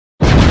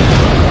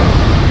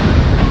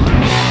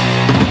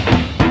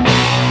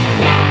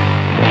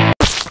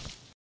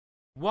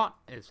What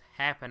is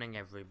happening,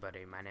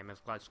 everybody? My name is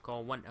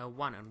Gliscor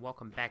 101 and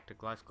welcome back to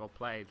Gliscor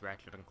Plays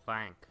Ratchet and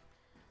Clank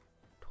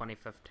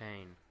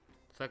 2015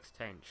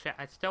 16. Shit,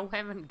 I still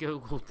haven't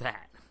googled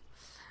that.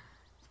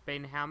 It's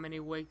been how many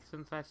weeks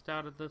since I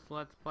started this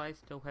Let's Play?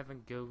 Still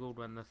haven't googled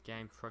when this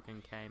game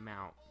frickin' came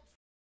out.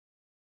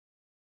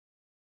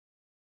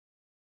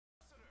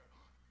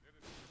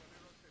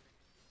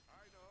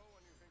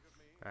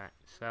 Right,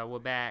 so we're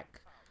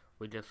back.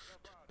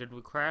 Did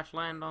we crash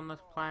land on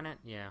this planet?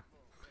 Yeah.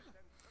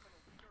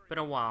 Been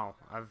a while.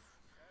 I've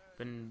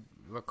been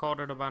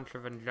recorded a bunch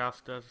of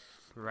Injustice.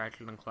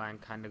 Ratchet and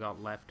Clank kinda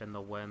got left in the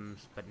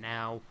winds, but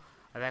now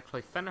I've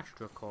actually finished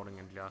recording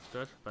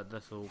Injustice, but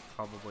this will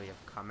probably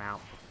have come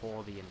out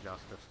before the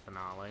Injustice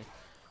finale.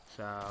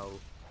 So,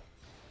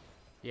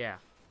 yeah,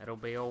 it'll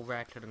be all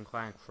Ratchet and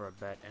Clank for a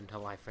bit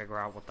until I figure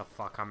out what the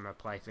fuck I'm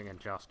replacing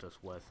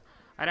Injustice with.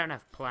 I don't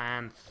have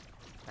plans.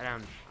 I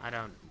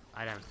don't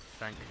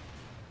think.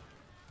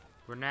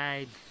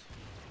 Grenades.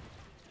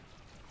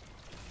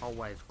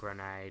 Always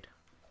grenade.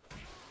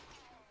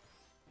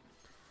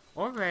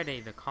 Already,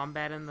 the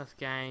combat in this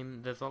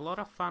game, there's a lot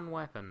of fun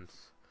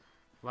weapons.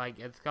 Like,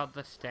 it's got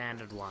the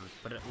standard ones,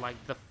 but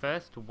the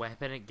first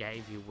weapon it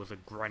gave you was a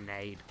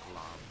grenade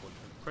glove, which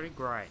is pretty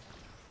great.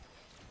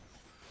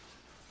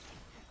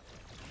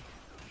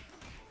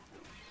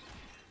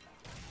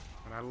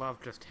 And I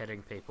love just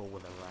hitting people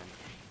with a wrench.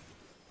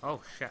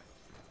 Oh, shit.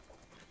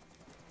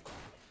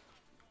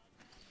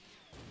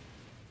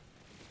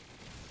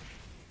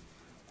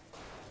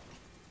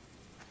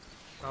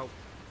 Oh,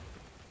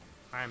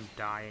 I am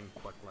dying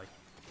quickly.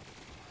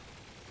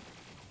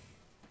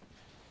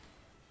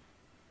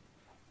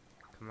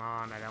 Come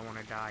on, I don't want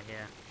to die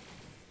here.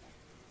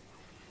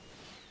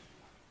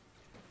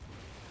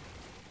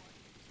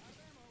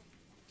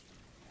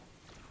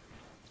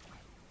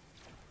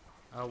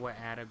 Oh, we're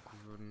at a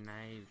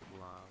grenade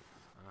glove.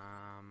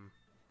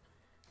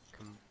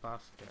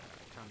 Combustor.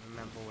 I can't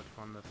remember which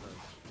one this is.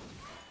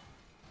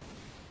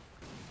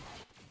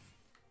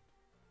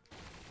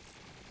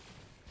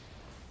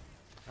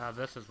 Oh,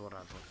 this is what I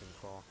was looking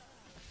for.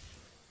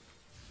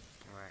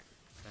 Alright,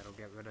 that'll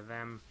get rid of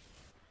them.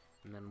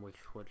 And then we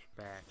switch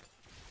back.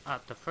 Ah,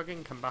 the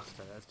friggin'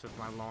 combustor, that's just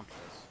my launchers.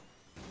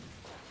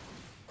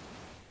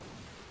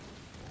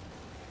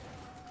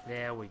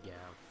 There we go.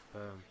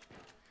 Boom.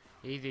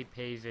 Easy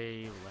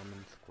peasy,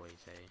 lemon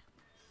squeezy.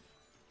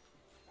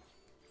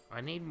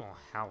 I need more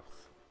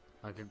health.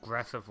 Like,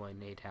 aggressively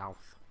need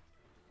health.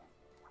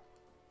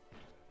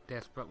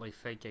 Desperately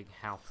seeking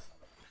health.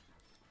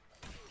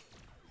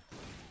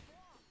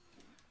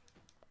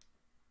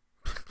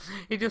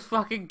 He just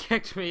fucking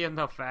kicked me in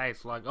the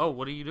face, like, oh,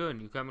 what are you doing?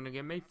 You coming to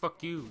get me?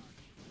 Fuck you.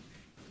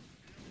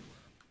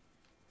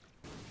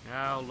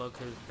 Oh, look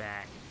who's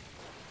back.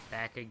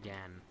 Back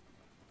again.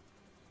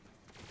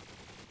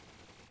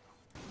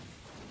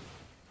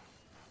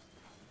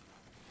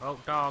 Oh,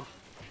 dogs.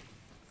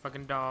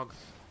 Fucking dogs.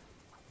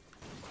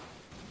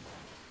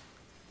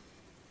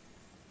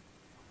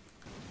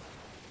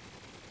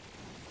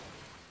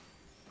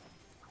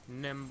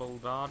 Nimble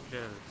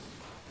dodges.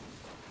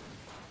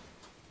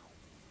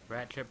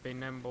 Ratchet be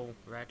nimble,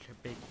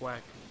 Ratchet be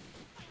quick.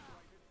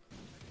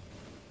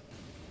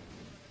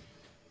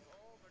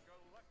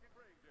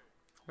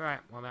 Right,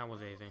 well that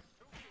was easy.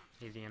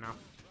 Easy enough.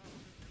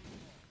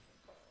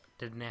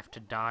 Didn't have to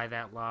die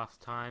that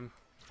last time.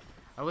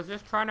 I was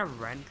just trying to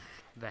wrench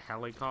the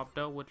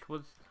helicopter, which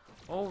was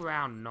all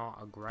round not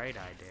a great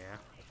idea.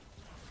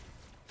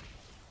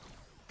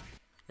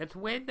 It's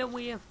weird that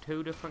we have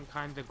two different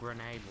kinds of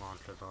grenade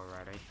launchers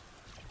already.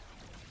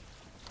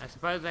 I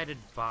suppose I did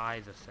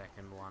buy the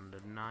second one,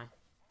 didn't I?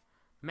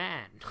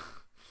 Man!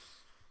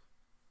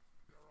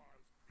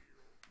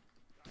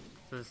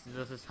 This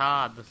is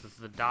hard. This is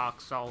the Dark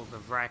Souls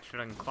of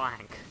Ratchet and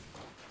Clank.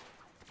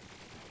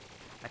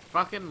 I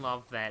fucking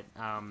love that,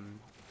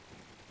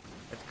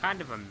 it's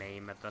kind of a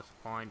meme at this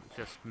point,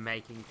 just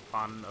making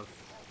fun of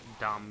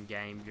dumb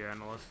game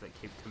journalists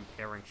that keep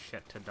comparing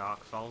shit to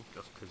Dark Souls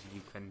just because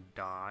you can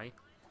die.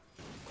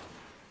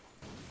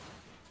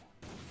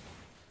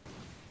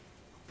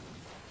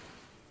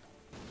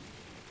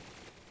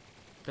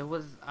 There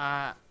was,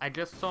 I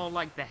just saw,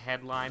 like, the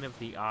headline of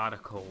the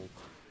article,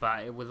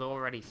 but it was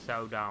already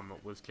so dumb.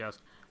 It was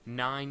just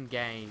 9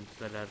 games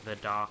that are the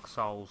Dark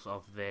Souls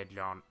of their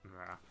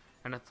genre.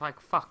 And it's like,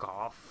 fuck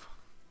off.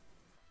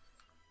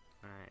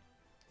 Alright.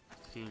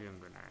 Fusion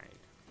grenade.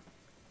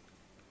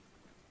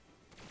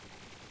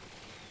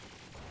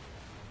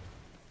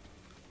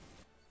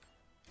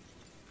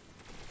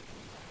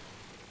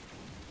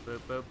 Boop,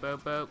 boop, boop,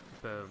 boop,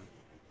 boom.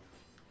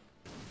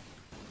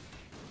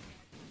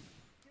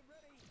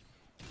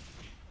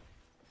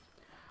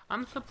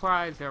 I'm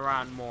surprised there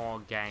aren't more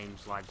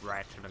games like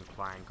Ratchet and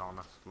Clank,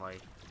 honestly.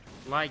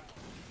 Like,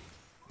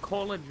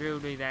 Call of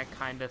Duty, that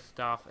kind of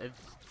stuff, it's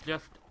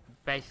just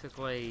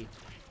basically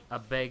a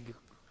big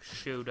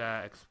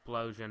shooter,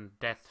 explosion,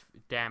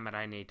 damn it,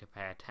 I need to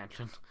pay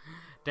attention.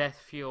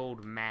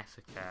 Death-fueled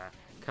massacre,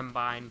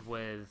 combined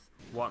with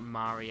what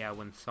Mario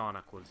and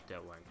Sonic was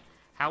doing.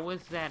 How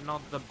is that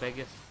not the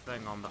biggest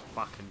thing on the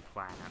fucking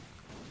planet?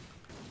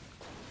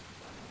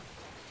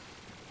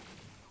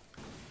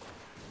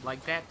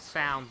 Like, that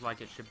sounds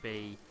like it should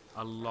be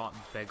a lot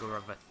bigger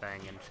of a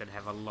thing and should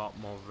have a lot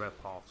more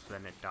rip-offs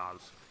than it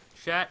does.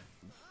 Shit.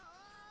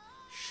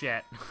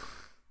 Shit.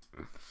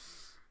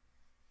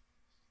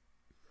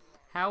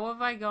 How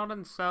have I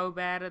gotten so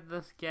bad at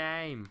this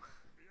game?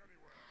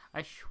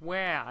 I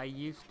swear I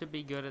used to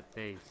be good at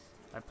these.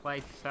 I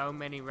played so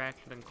many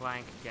Ratchet and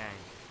Clank games.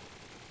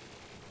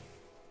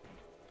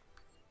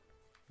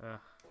 Ugh.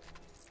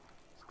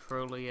 This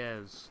truly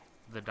is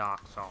the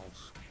Dark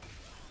Souls.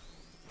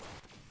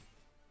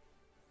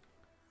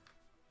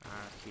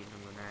 Fusion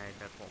grenade,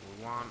 that's what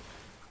we want.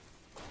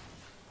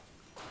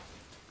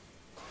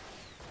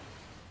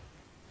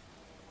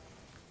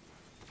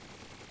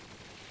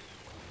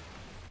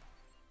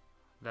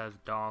 Those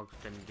dogs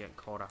didn't get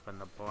caught up in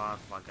the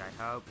blast like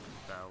I hoped,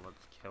 so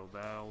let's kill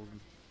those.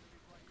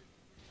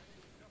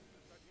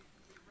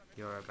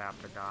 You're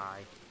about to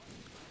die.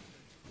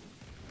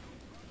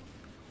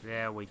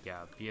 There we go,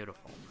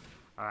 beautiful.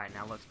 Alright,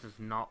 now let's just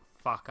not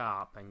fuck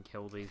up and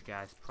kill these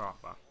guys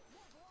proper.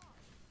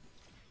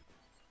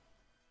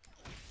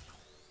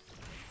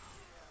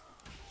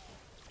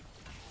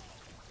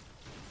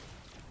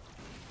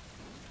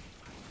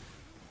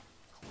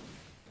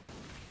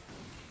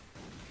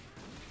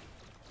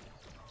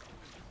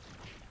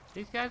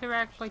 These guys are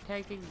actually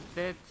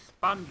they're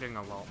sponging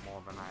a lot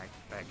more than I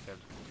expected.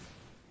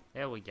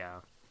 There we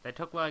go. They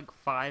took like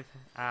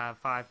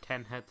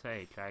 10 hits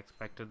each. I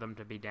expected them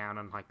to be down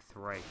in like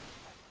 3.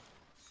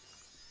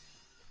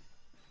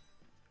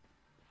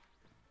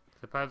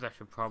 Suppose I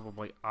should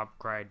probably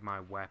upgrade my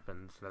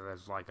weapons. There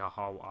is like a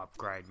whole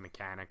upgrade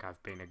mechanic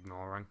I've been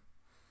ignoring.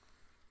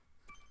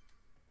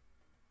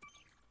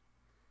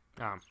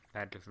 Oh,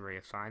 that just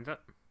reassigns it.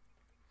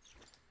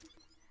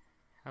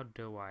 How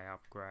do I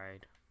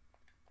upgrade?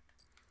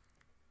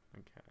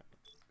 Okay.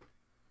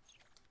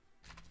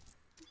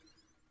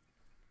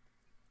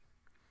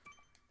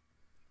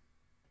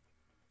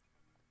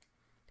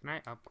 Can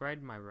I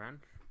upgrade my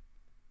wrench?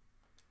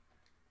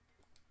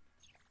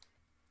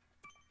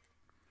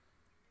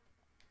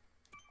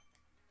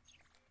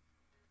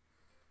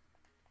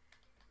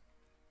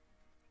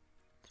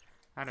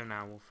 I don't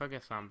know, we'll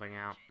figure something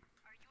out.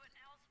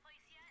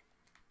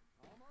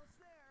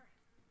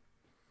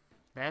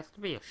 There has to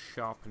be a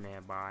shop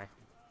nearby.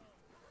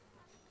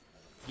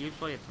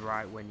 Usually it's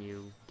right when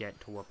you get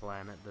to a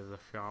planet there's a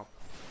shop.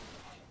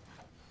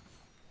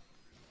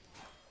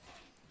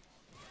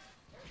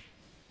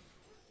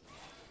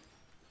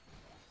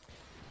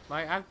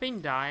 Like, I've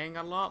been dying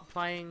a lot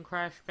playing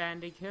Crash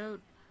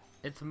Bandicoot.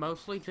 It's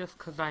mostly just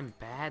because I'm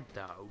bad,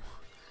 though.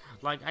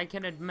 Like, I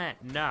can admit,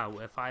 no,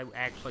 if I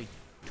actually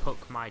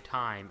took my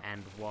time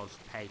and was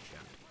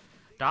patient.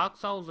 Dark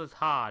Souls is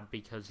hard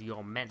because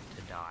you're meant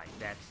to die.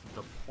 That's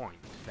the point.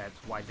 That's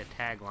why the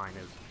tagline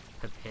is,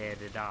 prepare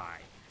to die.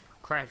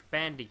 Crash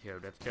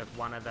Bandicoot, it's just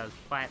one of those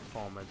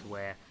platformers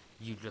where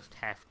you just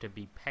have to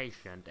be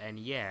patient, and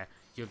yeah,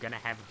 you're gonna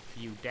have a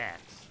few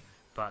deaths,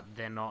 but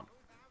they're not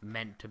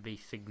meant to be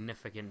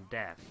significant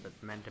deaths.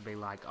 It's meant to be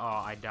like,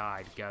 oh, I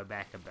died, go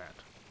back a bit.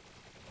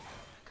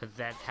 Because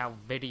that's how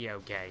video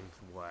games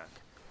work,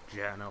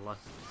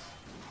 journalists.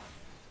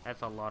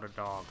 That's a lot of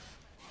dogs.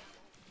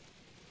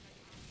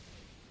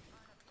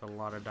 It's a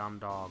lot of dumb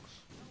dogs.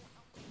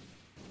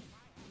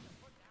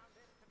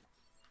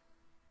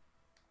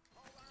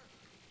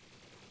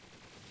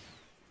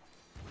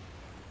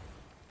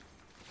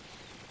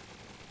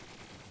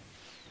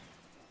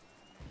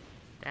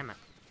 Damn it.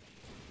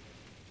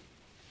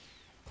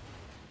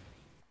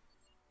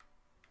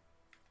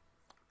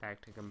 Back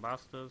to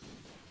combustors.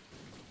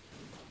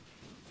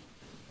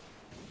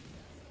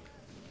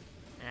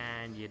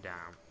 And you're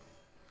down.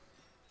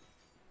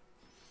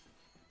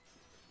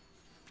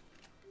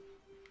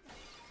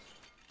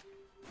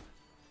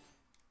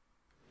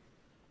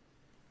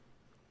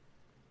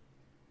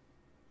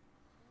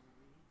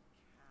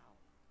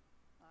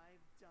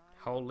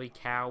 Holy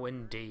cow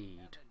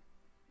indeed.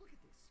 Look at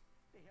this.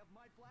 They have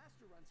my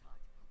blaster runs hot.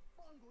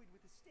 Fongoid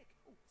with a stick.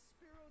 Oh,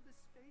 Spiro the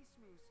Space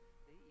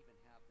Moose. They even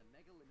have the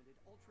mega limited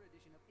ultra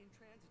edition of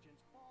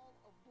Intransigence Fall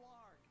of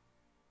Blarg.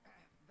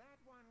 That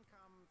one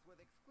comes with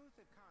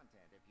exclusive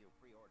content if you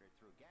pre-ordered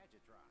through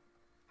Gadgetron.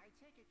 I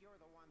take it you're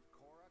the one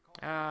Cora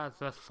called.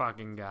 It's this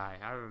fucking guy.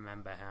 I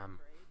remember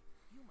him.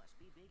 You must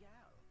be Big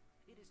Al.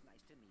 It is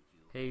nice to meet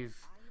you. He's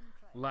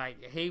like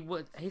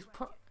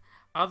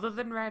other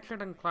than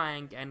Ratchet and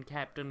Clank and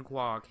Captain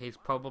Quark, he's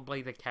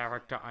probably the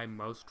character I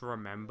most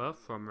remember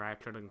from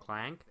Ratchet and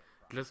Clank,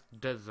 just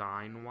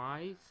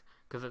design-wise,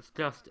 because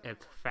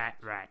it's Fat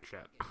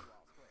Ratchet.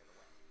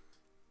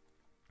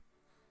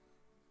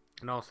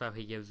 And also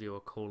he gives you a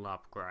cool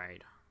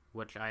upgrade,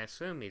 which I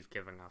assume he's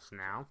giving us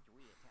now.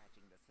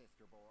 Reattaching the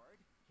sister board,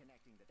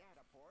 connecting the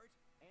data port,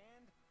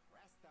 and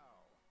presto.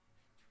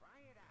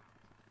 Try it out.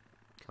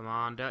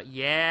 Commander,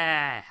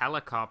 yeah,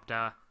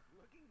 helicopter.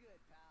 Looking good,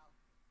 pal.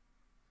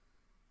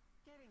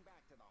 Getting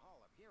back to the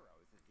Hall of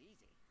Heroes is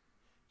easy.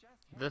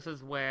 This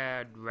is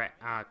where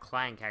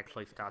Clank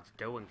actually starts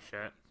doing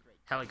shit.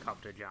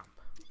 Helicopter jump.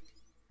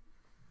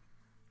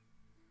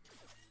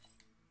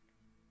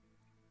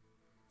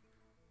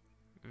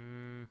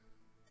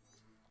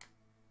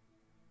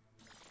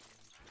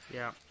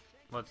 Yeah,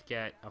 let's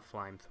get a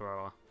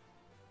flamethrower.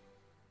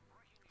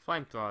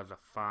 Flamethrowers are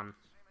fun.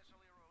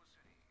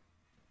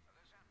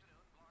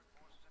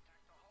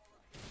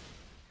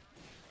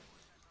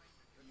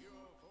 The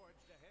duo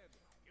forged ahead,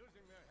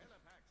 using their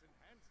helipacks'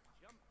 enhanced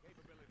jump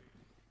capabilities.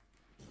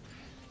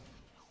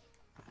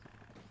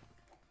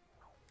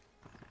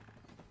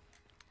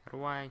 How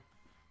do I?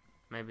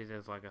 Maybe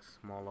there's like a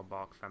smaller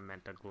box I'm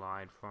meant to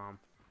glide from.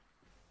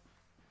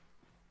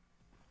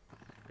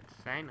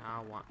 It's saying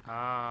R1.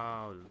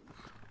 Oh.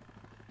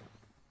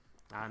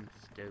 I'm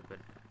stupid.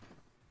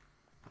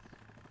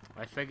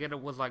 I figured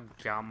it was like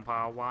jump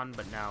R1,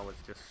 but no,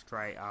 it's just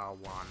straight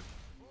R1.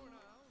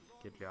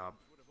 Good job.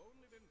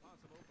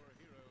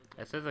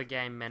 This is a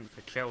game meant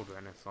for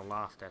children, as the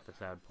last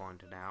episode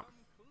pointed out.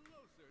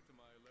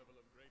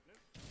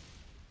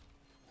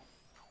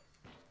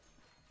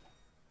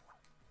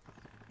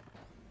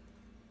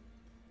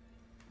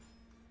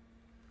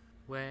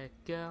 We're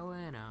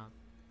going up.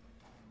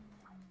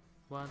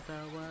 Want the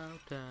world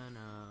to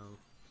know.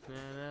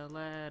 Better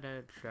let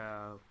it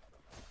show.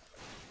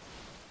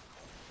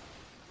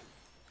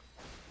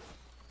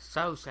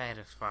 So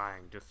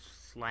satisfying,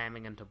 just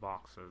slamming into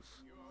boxes.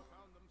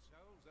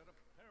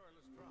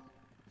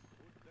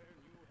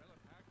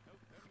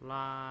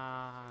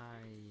 Fly.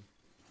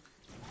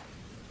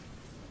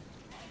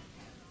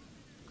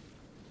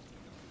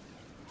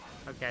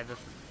 Okay, this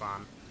is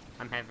fun.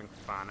 I'm having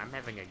fun. I'm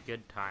having a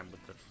good time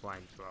with this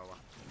flamethrower.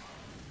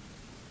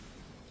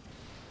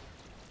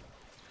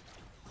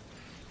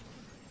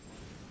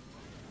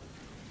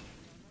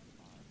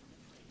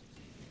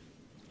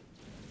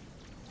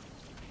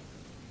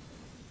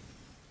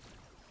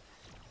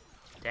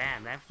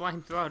 Damn, that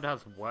flamethrower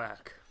does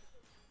work.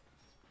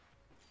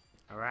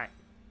 Alright.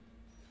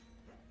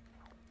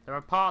 There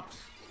are pots!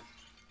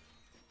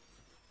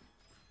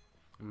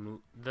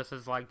 This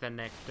is like the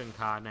next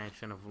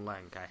incarnation of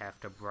Link. I have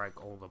to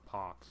break all the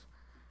pots.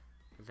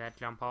 Is that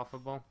jump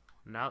offable?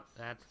 Nope,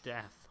 that's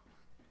death.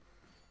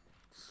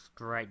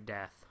 Straight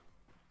death.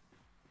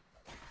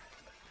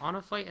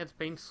 Honestly, it's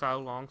been so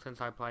long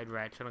since I played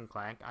Ratchet and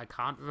Clank, I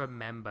can't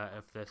remember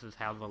if this is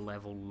how the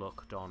level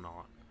looked or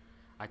not.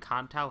 I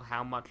can't tell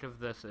how much of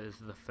this is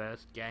the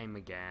first game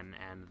again,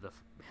 and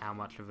how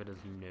much of it is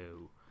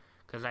new.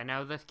 Because I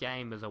know this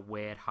game is a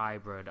weird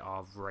hybrid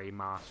of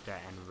remaster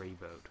and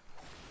reboot.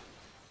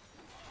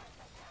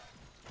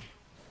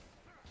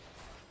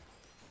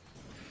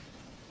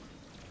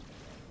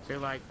 See,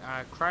 like,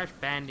 Crash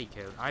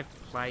Bandicoot, I've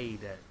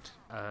played it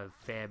a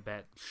fair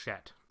bit,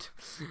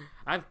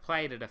 I've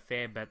played it a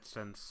fair bit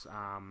since,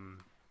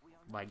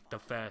 like, the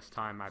first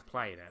time I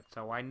played it,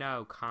 so I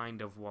know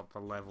kind of what the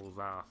levels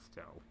are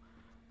still.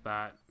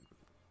 But,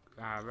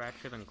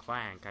 Ratchet and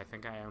Clank, I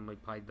think I only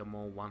played them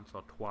all once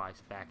or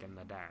twice back in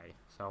the day,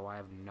 so I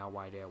have no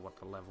idea what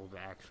the levels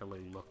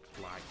actually looked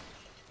like.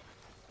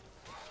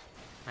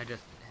 I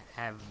just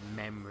have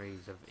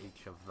memories of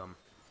each of them.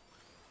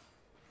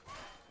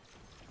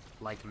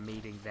 Like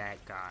meeting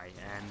that guy,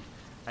 and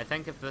I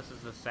think if this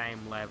is the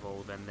same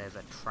level, then there's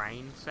a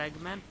train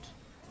segment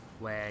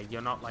where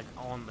you're not like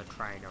on the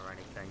train or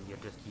anything, you're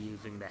just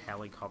using the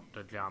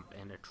helicopter jump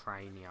in a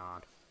train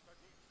yard.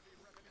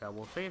 So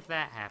we'll see if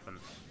that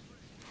happens.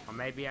 Or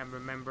maybe I'm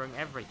remembering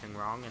everything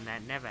wrong and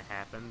that never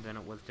happened and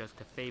it was just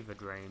a fever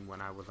dream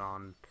when I was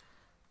on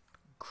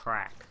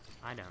crack.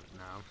 I don't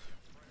know.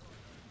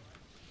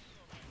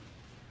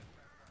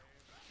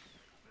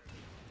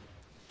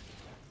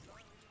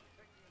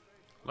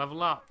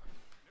 Level up!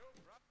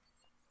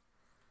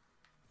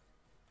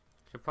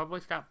 Should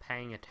probably start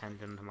paying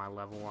attention to my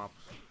level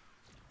ups.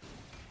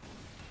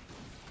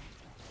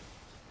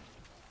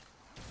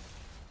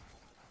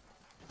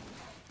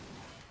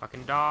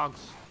 Fucking dogs!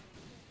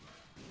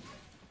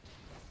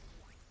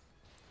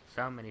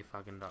 So many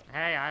fucking dogs.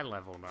 Hey, I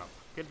leveled up.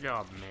 Good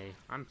job, me.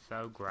 I'm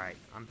so great.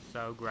 I'm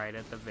so great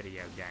at the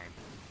video game.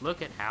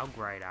 Look at how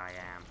great I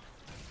am.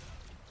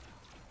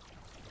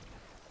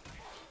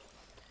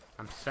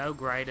 I'm so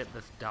great at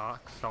this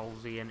Dark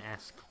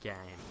Soulsian-esque game.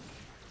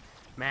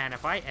 Man,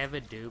 if I ever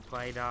do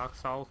play Dark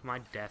Souls, my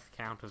death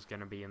count is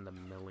gonna be in the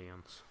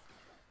millions.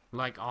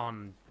 Like,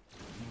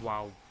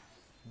 while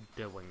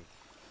doing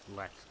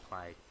Let's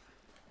Play.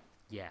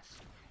 Yes.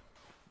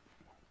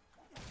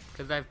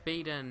 Because I've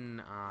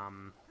beaten, I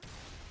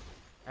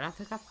don't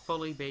think I've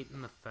fully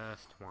beaten the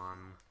first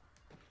one.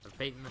 I've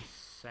beaten the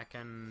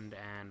second,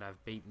 and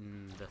I've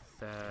beaten the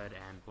third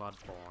and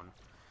Bloodborne.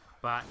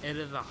 But it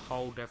is a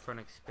whole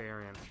different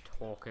experience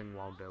talking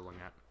while doing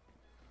it.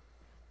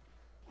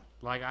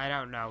 Like, I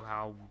don't know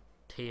how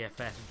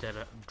TFS did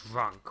it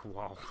drunk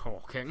while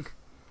talking.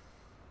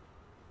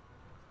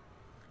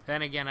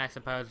 Then again, I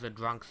suppose the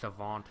drunk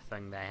savant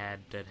thing they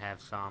had did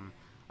have some...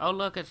 Oh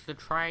look, it's the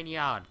train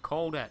yard.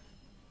 Called it.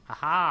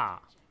 Haha.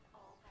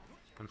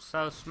 I'm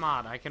so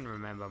smart, I can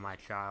remember my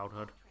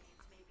childhood.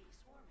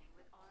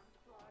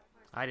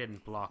 I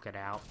didn't block it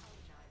out.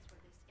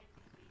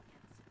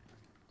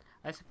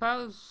 I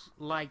suppose,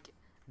 like,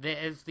 there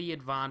is the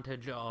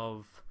advantage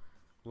of,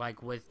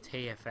 like, with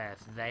TFS,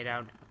 they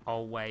don't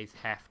always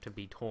have to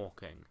be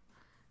talking.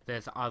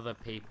 There's other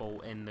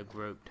people in the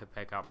group to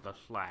pick up the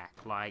slack.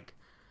 Like,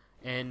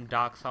 in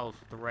Dark Souls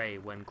 3,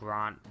 when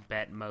Grant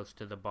bet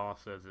most of the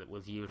bosses, it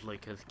was usually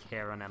because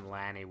Kieran and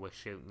Lanny were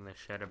shooting the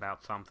shit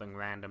about something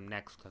random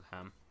next to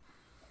them.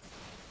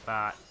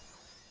 But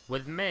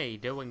with me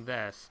doing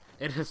this,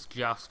 it is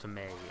just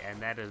me,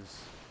 and that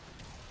is...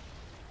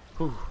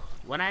 Whew.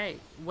 When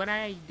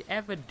I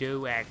ever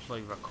do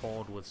actually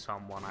record with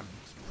someone,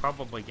 it's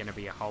probably going to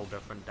be a whole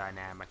different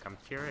dynamic. I'm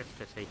curious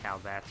to see how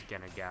that's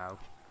going to go.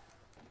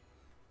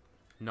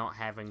 Not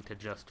having to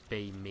just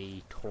be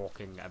me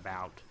talking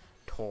about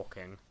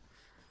talking.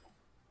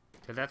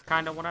 Because that's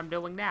kind of what I'm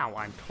doing now.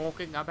 I'm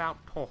talking about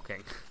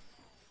talking.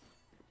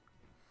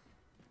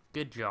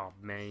 Good job,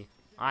 me.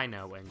 I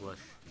know English.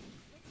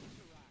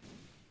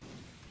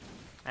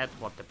 That's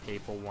what the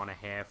people want to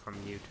hear from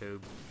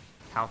YouTube.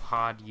 How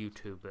hard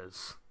YouTube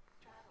is.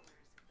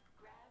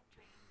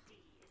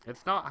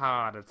 It's not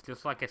hard, it's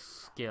just like a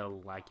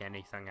skill like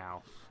anything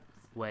else.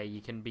 Where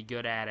you can be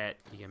good at it,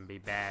 you can be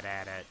bad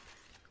at it.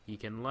 You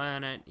can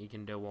learn it, you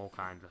can do all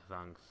kinds of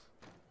things.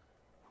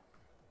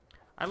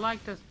 I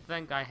like to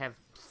think I have...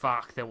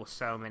 Fuck, there were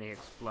so many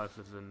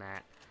explosives in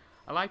that.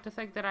 I like to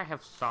think that I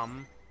have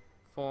some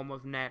form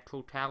of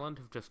natural talent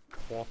of just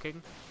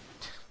talking.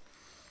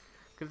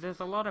 Because there's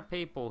a lot of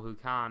people who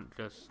can't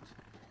just...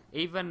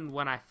 Even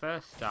when I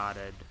first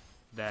started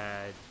the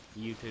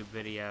YouTube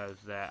videos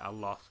that are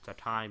lost to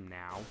time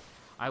now,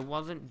 I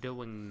wasn't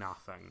doing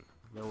nothing.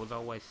 There was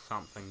always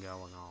something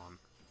going on.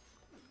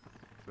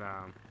 So...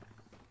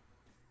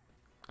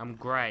 I'm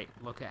great.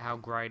 Look at how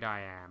great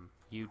I am.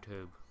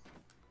 YouTube.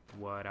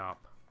 Word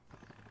up.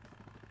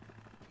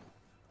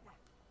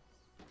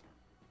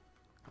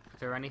 Is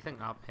there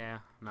anything up here?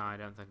 No, I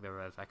don't think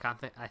there is.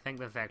 I think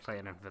there's actually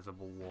an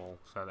invisible wall,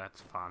 so that's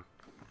fun.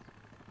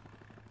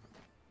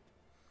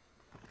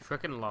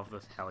 Frickin' love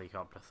this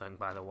helicopter thing,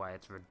 by the way.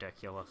 It's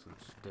ridiculous and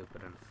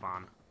stupid and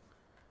fun.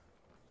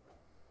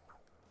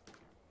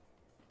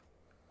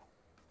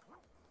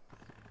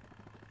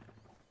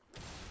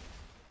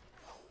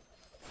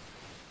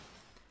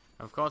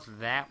 Of course,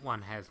 that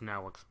one has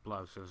no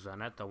explosives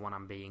in it, the one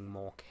I'm being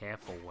more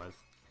careful with.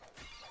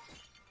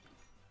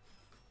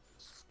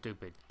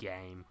 Stupid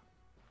game.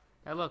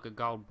 Hey look, a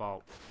gold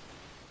bolt.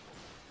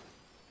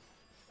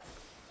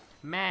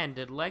 Man,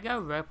 did Lego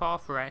rip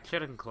off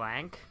Ratchet and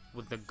Clank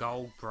with the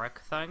gold brick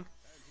thing?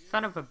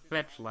 Son of a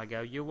bitch,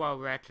 Lego, you owe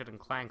Ratchet and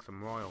Clank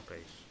some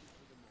royalties.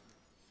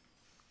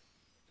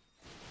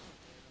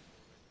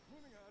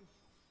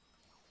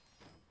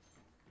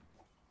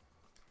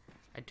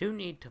 I do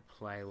need to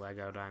play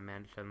Lego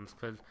Dimensions,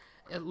 because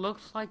it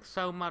looks like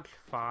so much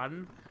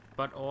fun,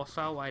 but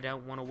also I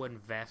don't want to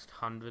invest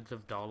hundreds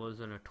of dollars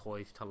in a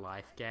Toys to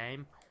Life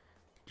game,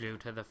 due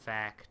to the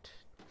fact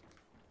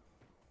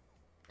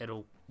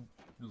it'll,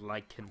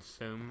 like,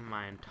 consume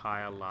my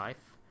entire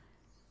life,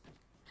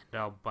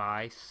 and I'll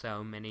buy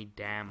so many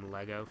damn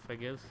Lego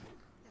figures.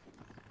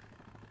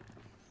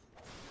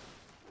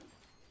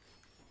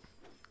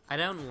 I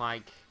don't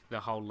like the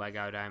whole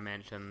Lego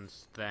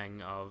Dimensions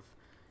thing of,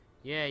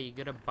 yeah, you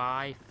gotta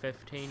buy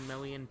 15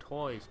 million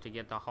toys to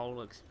get the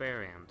whole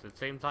experience. It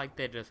seems like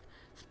they're just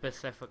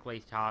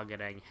specifically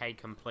targeting, hey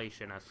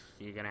completionists,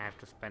 you're gonna have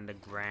to spend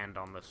 $1,000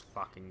 on this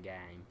fucking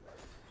game.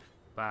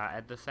 But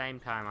at the same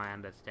time I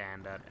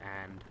understand it,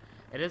 and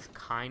it is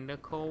kinda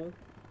cool.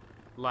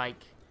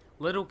 Like,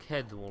 little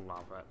kids will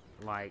love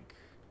it. Like,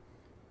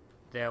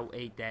 they'll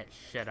eat that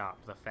shit up,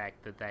 the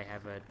fact that they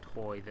have a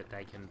toy that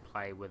they can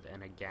play with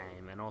in a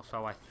game. And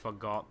also I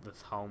forgot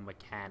this whole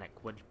mechanic.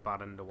 Which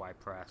button do I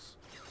press?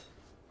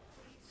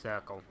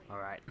 Circle,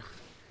 alright.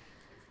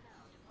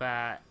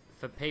 But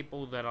for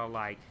people that are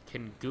like,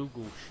 can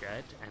Google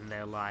shit, and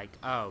they're like,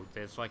 oh,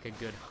 there's like a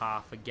good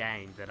half a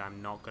game that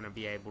I'm not gonna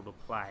be able to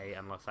play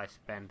unless I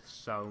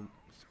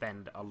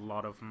spend a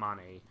lot of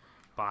money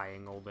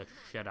buying all this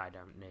shit I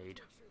don't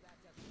need.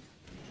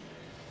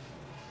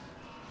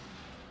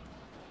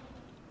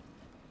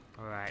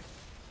 Alright.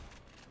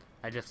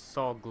 I just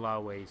saw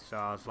glowies, so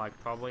I was like,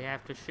 probably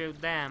have to shoot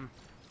them.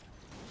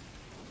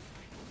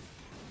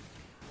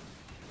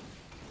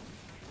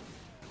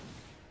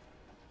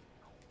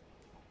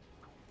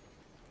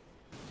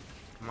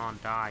 Come on,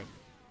 die.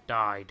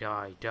 Die,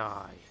 die,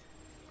 die.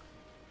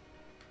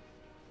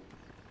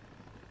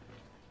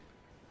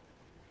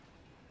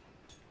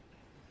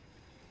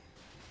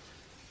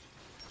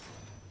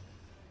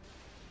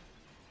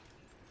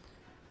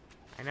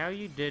 I know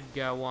you did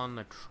go on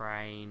the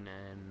train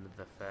in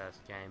the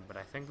first game, but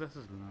I think this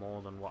is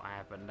more than what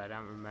happened. I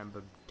don't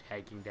remember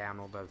taking down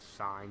all those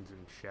signs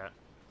and shit.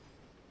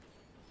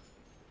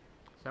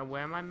 So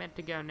where am I meant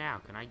to go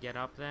now? Can I get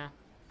up there?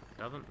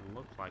 Doesn't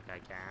look like I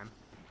can.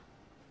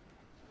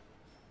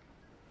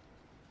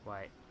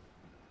 Wait.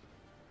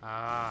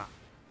 Ah.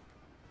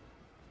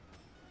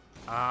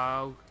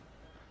 Oh.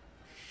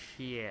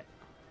 Shit.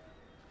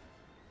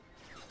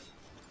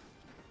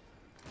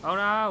 Oh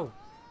no!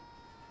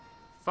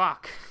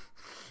 Fuck!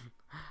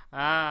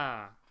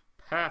 Ah,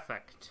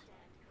 perfect.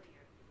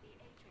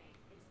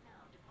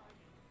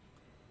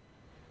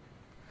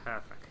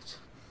 Perfect.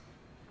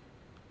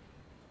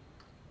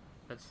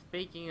 But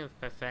speaking of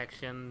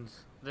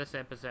perfections, this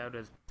episode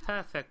is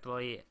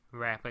perfectly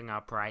wrapping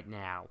up right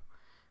now.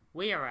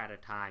 We are out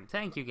of time.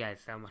 Thank you guys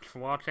so much for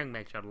watching.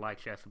 Make sure to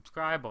like, share,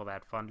 subscribe, all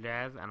that fun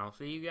jazz, and I'll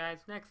see you guys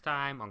next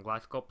time on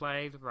Gliscor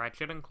Plays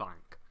Ratchet and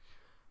Clank.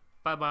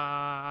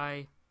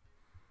 Bye-bye!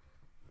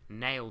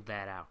 Nailed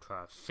that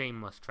outro.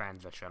 Seamless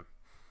transition.